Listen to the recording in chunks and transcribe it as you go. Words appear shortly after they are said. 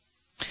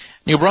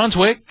New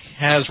Brunswick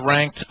has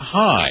ranked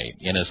high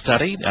in a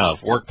study of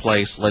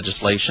workplace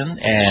legislation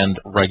and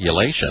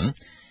regulation.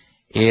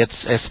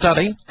 It's a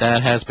study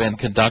that has been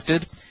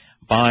conducted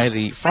by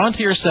the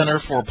Frontier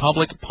Center for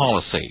Public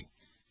Policy.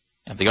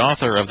 And the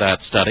author of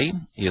that study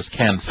is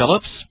Ken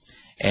Phillips.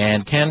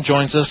 And Ken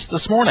joins us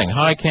this morning.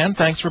 Hi, Ken.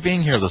 Thanks for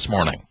being here this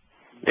morning.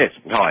 Yes,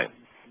 hi.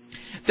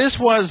 This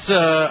was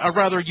a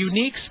rather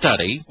unique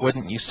study,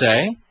 wouldn't you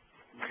say?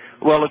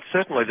 Well, it's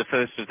certainly the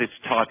first of this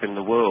type in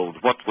the world.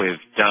 What we've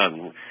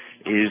done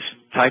is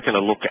taken a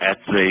look at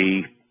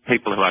the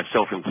people who are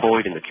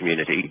self-employed in the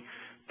community,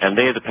 and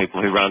they're the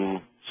people who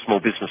run small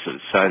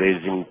businesses. So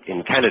there's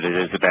in Canada,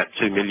 there's about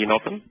 2 million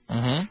of them,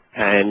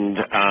 and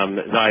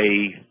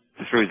they,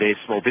 through their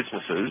small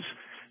businesses,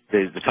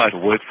 the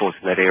total workforce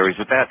in that area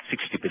is about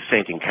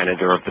 60% in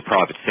Canada of the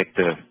private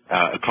sector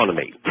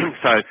economy.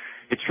 So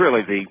it's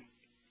really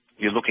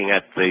you're looking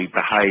at the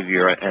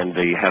behaviour and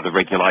how the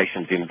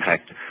regulations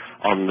impact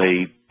on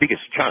the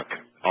biggest chunk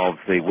of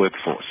the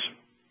workforce.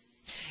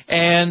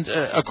 And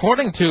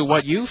according to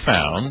what you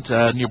found,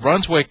 New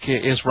Brunswick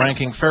is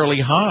ranking fairly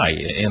high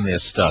in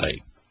this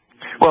study.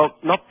 Well,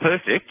 not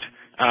perfect.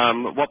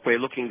 What we're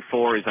looking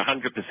for is a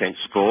 100%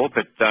 score,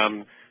 but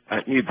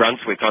New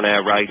Brunswick on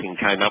our rating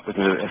came up with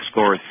a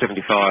score of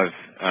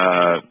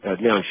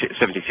nearly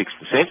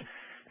 76%,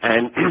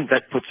 and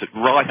that puts it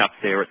right up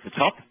there at the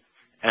top,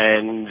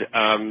 and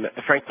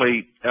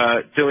frankly,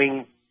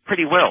 doing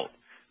pretty well.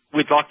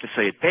 We'd like to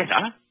see it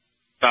better,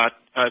 but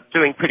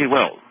doing pretty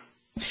well.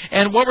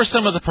 And what were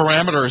some of the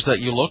parameters that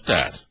you looked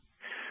at?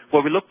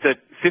 Well, we looked at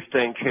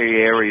 15 key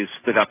areas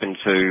split up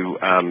into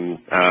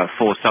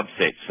 4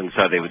 subsets, and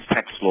so there was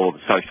tax law, the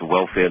social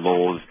welfare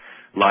laws,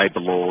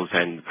 labour laws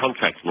and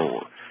contract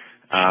law.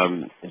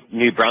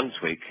 New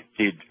Brunswick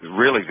did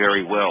really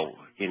very well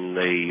in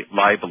the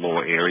labour law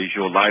areas.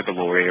 Your labour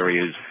law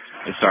areas,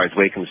 as far as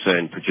we're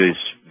concerned, produce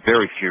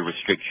very few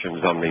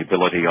restrictions on the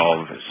ability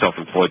of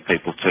self-employed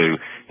people to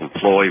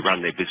employ,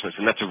 run their business,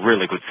 and that's a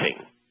really good thing.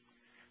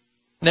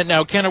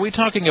 Now, Ken, are we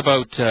talking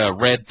about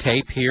red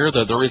tape here,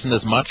 that there isn't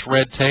as much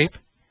red tape?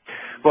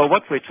 Well,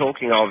 what we're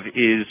talking of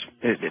is,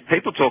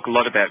 people talk a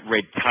lot about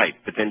red tape,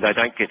 but then they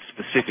don't get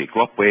specific.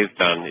 What we've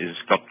done is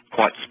got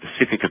quite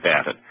specific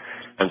about it.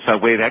 And so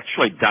we've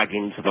actually dug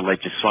into the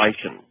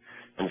legislation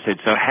and said,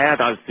 so how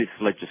does this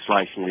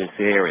legislation in this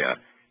area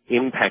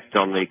impact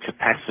on the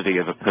capacity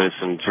of a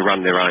person to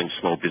run their own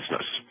small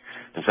business?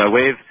 And so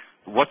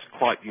what's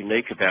quite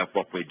unique about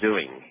what we're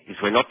doing is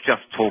we're not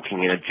just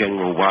talking in a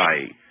general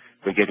way.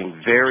 We're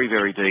getting very,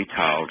 very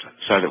detailed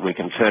so that we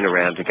can turn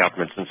around to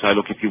governments and say,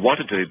 look, if you want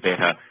to do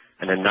better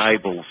and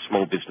enable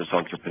small business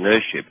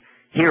entrepreneurship,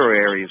 here are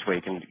areas where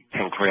you can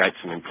create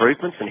some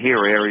improvements, and here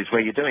are areas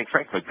where you're doing,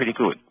 frankly, pretty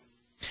good.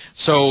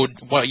 So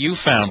what you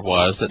found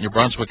was that New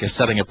Brunswick is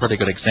setting a pretty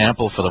good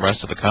example for the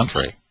rest of the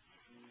country.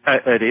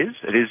 It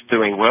is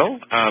doing well.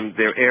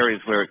 There are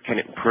areas where it can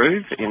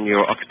improve. In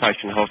your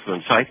occupational health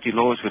and safety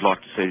laws, we'd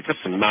like to see just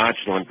some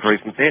marginal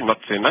improvement there, not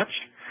too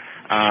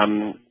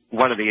much.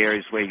 One of the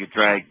areas where you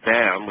drag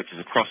down, which is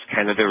across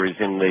Canada, is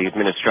in the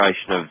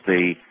administration of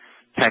the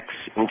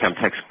income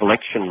tax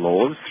collection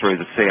laws through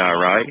the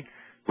CRA.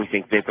 We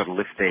think they've got to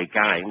lift their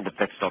game, but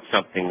that's not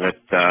something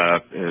that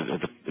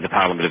the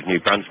Parliament of New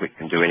Brunswick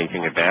can do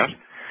anything about.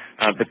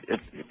 But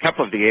a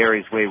couple of the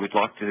areas where we'd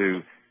like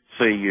to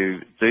see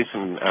you do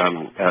some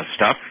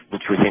stuff,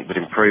 which we think would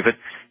improve it,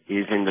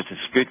 is in the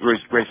dispute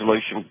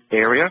resolution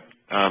area.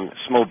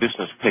 Small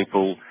business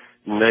people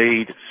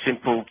need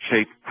simple,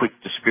 cheap, quick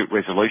dispute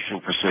resolution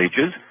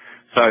procedures.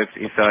 So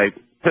if a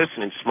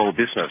person in small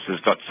business has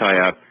got, say,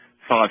 a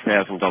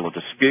 $5,000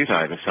 dispute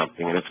over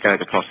something and it's going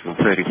to cost them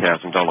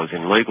 $30,000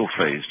 in legal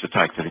fees to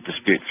take the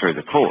dispute through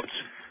the courts,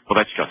 well,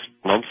 that's just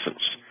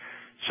nonsense.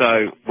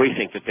 So we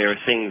think that there are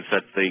things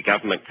that the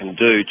government can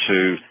do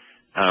to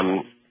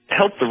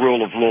help the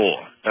rule of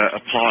law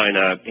apply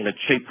in a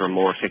cheaper and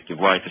more effective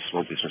way for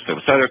small business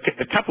people. So there are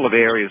a couple of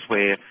areas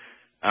where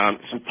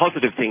some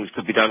positive things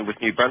could be done with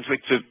New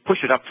Brunswick to push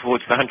it up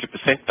towards the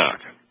 100%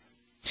 mark.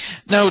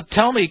 Now,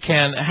 tell me,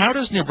 Ken, how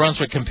does New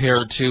Brunswick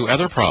compare to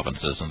other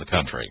provinces in the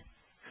country?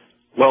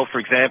 Well, for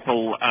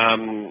example,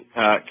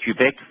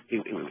 Quebec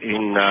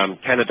in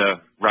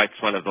Canada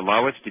rates one of the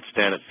lowest. It's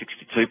down at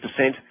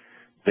 62%.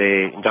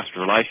 Their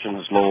industrial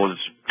relations laws,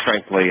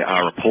 frankly,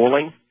 are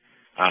appalling.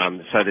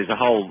 So there's a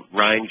whole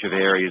range of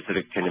areas that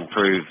it can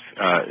improve,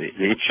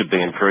 it should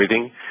be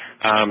improving.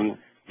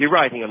 You're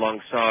rating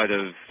alongside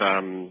of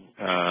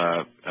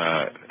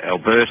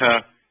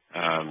Alberta,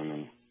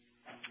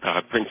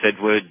 Prince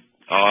Edward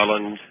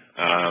Island,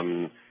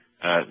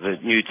 the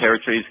new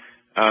territories.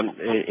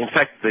 In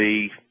fact,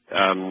 the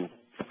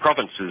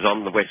provinces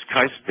on the west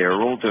coast there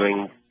are all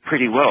doing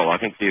pretty well. I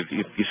think you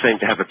seem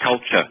to have a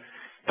culture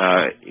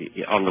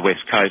on the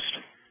west coast.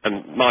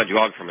 And mind you,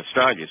 I'm from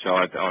Australia, so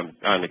I'm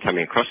only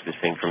coming across this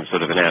thing from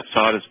sort of an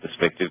outsider's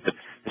perspective. But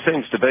there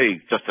seems to be,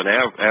 just in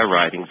our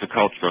ratings, a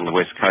culture on the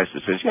west coast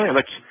that says, yeah,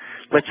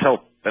 let's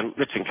help and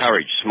let's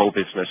encourage small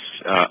business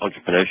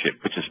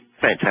entrepreneurship, which is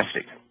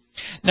fantastic.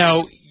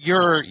 Now,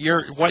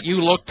 what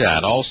you looked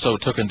at also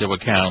took into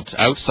account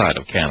outside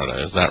of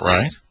Canada, is that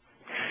right?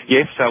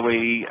 Yes, so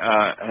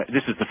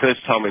this is the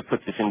first time we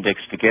put this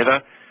index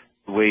together.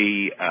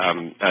 We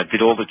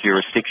did all the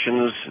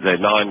jurisdictions, the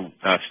 9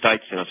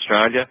 states in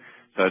Australia,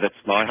 so that's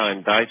my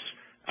home base.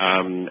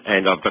 And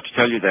I've got to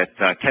tell you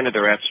that Canada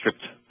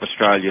outstripped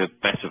Australia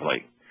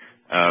massively.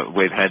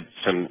 We've had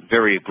some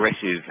very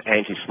aggressive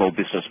anti-small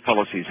business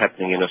policies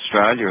happening in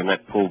Australia, and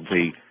that pulled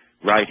the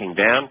rating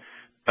down.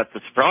 But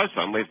the surprise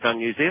one, we've done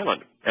New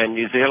Zealand, and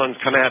New Zealand's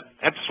come out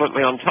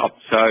absolutely on top.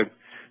 So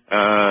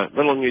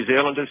little New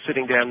Zealanders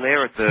sitting down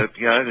there at the,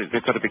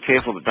 they've got to be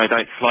careful that they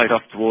don't float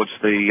off towards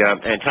the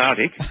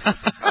Antarctic.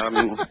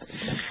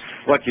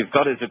 What you've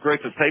got is a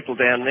group of people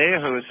down there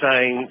who are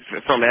saying,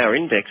 from our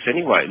index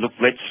anyway, look,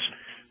 let's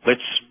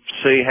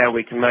see how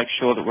we can make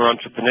sure that we're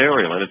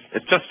entrepreneurial. And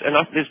it's just, and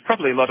there's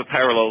probably a lot of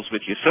parallels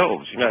with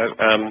yourselves.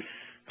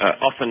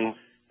 Often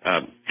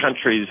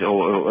countries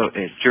or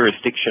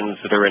jurisdictions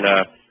that are in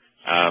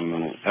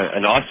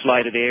an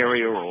isolated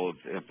area or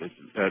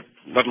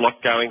not a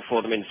lot going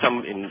for them in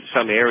some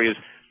areas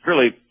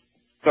really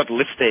got to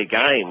lift their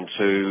game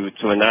to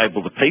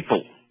enable the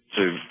people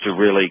to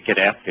really get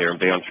out there and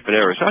be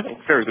entrepreneurial. So I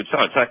think very good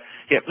sign. So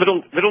yeah,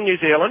 little New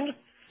Zealand,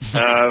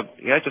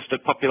 just a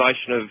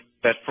population of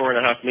about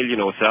 4.5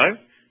 million or so,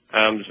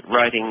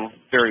 rating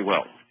very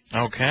well.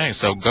 Okay,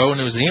 so go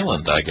New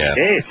Zealand, I guess.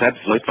 Yes,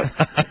 absolutely.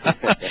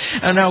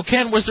 And now,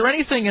 Ken, was there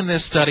anything in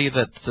this study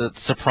that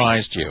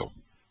surprised you?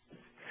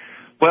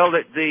 Well,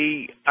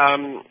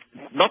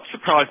 not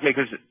surprised me,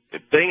 because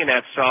being an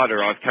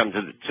outsider, I've come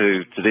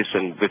to this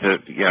and with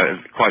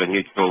quite a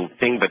neutral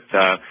thing. But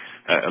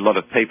a lot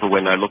of people,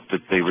 when they looked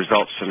at the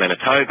results for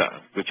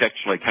Manitoba, which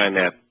actually came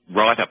out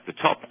right up the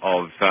top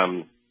of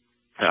the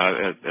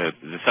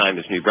same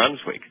as New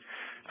Brunswick,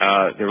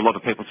 there are a lot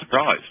of people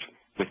surprised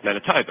with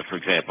Manitoba, for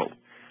example.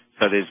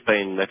 So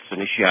that's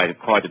initiated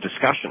quite a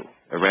discussion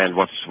around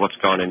what's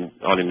gone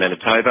on in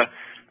Manitoba.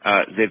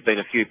 There've been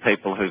a few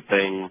people who've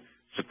been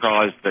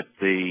surprised that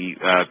the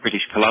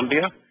British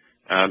Columbia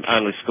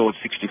only scored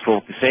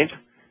 64%.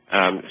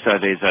 So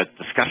there's a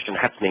discussion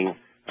happening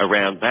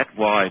around that,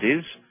 why it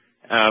is.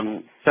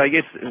 So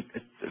yes,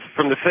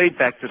 from the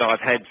feedback that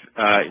I've had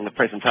in the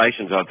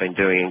presentations I've been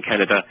doing in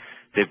Canada,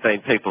 there've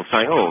been people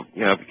saying,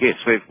 yes, this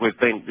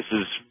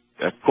has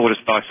caught us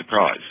by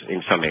surprise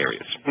in some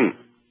areas.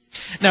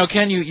 Now,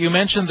 Ken, you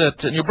mentioned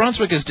that New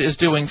Brunswick is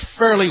doing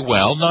fairly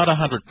well, not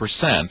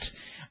 100%,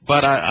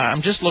 but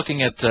I'm just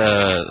looking at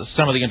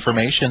some of the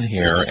information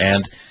here,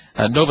 and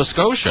Nova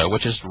Scotia,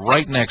 which is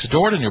right next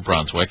door to New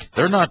Brunswick,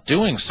 they're not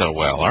doing so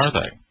well, are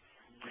they?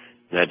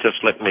 Now,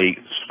 just let me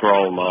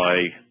scroll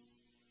my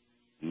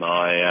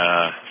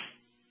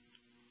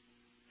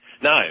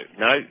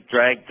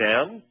dragged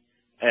down,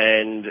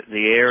 and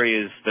the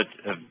areas that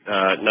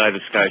Nova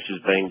Scotia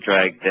has been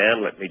dragged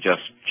down, let me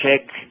just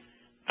check.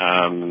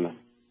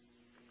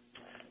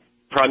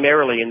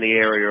 Primarily in the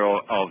area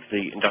of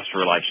the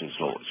industrial relations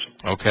laws.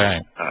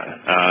 Okay.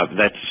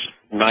 That's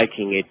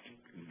making it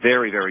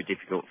very, very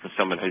difficult for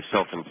someone who's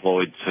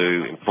self-employed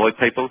to employ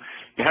people.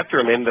 You have to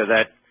remember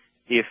that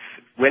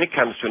when it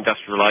comes to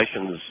industrial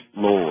relations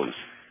laws,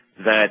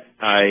 that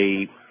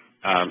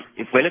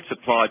when it's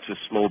applied to a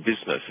small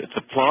business, it's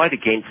applied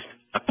against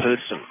a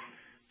person.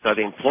 So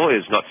the employer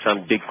is not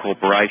some big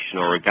corporation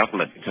or a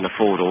government that can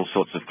afford all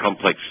sorts of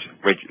complex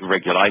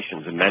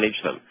regulations and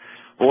manage them.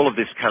 All of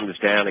this comes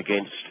down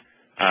against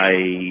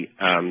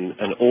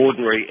an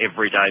ordinary,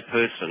 everyday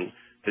person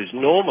who's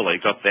normally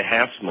got their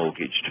house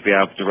mortgaged to be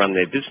able to run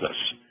their business.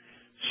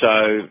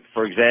 So,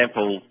 for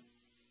example,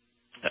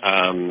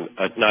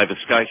 Nova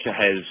Scotia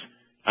has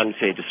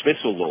unfair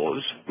dismissal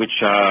laws,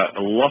 which are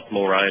a lot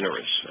more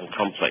onerous and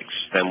complex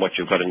than what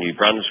you've got in New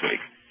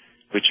Brunswick,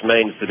 which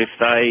means that if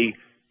they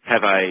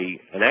have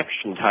an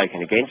action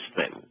taken against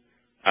them,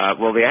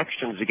 the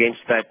action's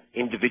against that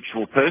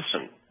individual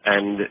person.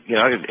 And,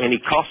 any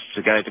costs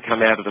are going to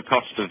come out of the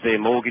cost of their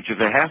mortgage of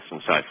their house and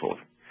so forth.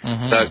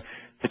 Mm-hmm. So,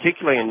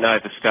 particularly in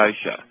Nova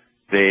Scotia,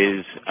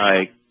 there's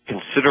a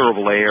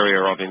considerable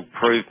area of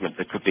improvement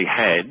that could be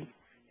had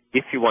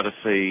if you want to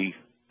see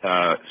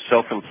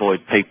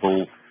self-employed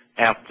people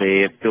out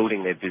there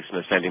building their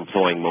business and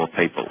employing more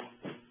people.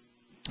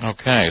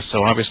 Okay,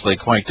 so obviously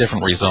quite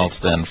different results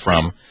then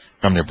from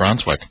New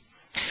Brunswick.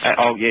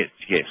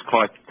 Yes,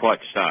 quite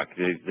stark.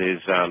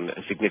 There's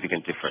a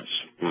significant difference.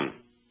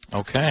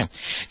 Okay.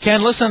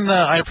 Ken, listen,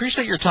 I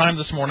appreciate your time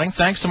this morning.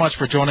 Thanks so much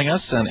for joining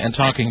us and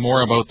talking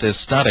more about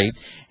this study.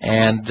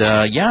 And,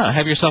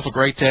 have yourself a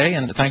great day,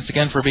 and thanks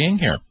again for being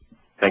here.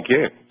 Thank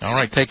you. All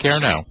right, take care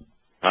now.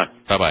 Bye.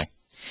 Bye-bye.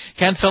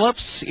 Ken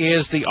Phillips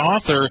is the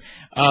author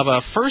of a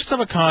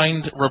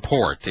first-of-a-kind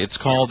report. It's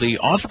called the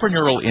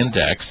Entrepreneurial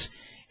Index,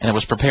 and it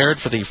was prepared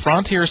for the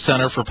Frontier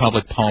Center for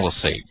Public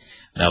Policy.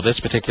 Now, this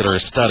particular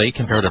study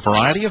compared a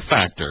variety of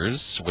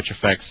factors which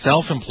affect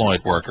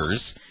self-employed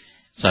workers,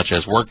 such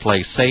as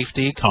workplace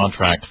safety,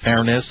 contract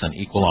fairness, and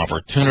equal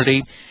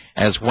opportunity.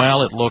 As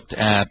well, it looked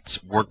at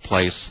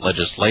workplace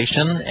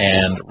legislation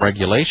and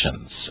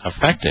regulations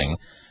affecting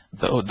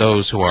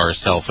those who are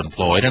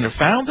self-employed, and it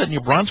found that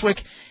New Brunswick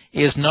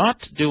is not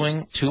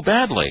doing too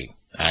badly,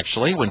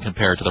 actually, when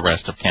compared to the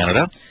rest of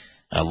Canada.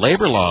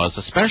 Labor laws,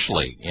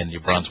 especially in New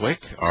Brunswick,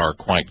 are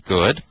quite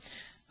good.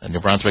 New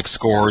Brunswick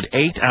scored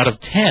 8 out of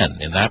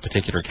 10 in that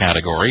particular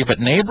category, but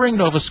neighboring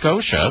Nova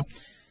Scotia,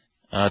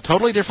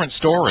 totally different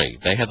story.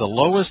 They had the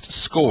lowest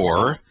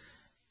score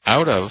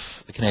out of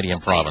the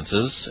Canadian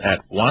provinces at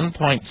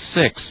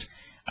 1.6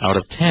 out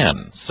of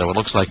 10. So it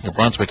looks like New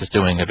Brunswick is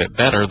doing a bit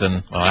better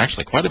than, well,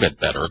 actually quite a bit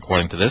better,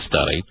 according to this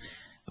study,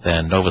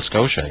 than Nova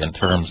Scotia in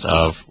terms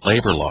of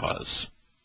labor laws.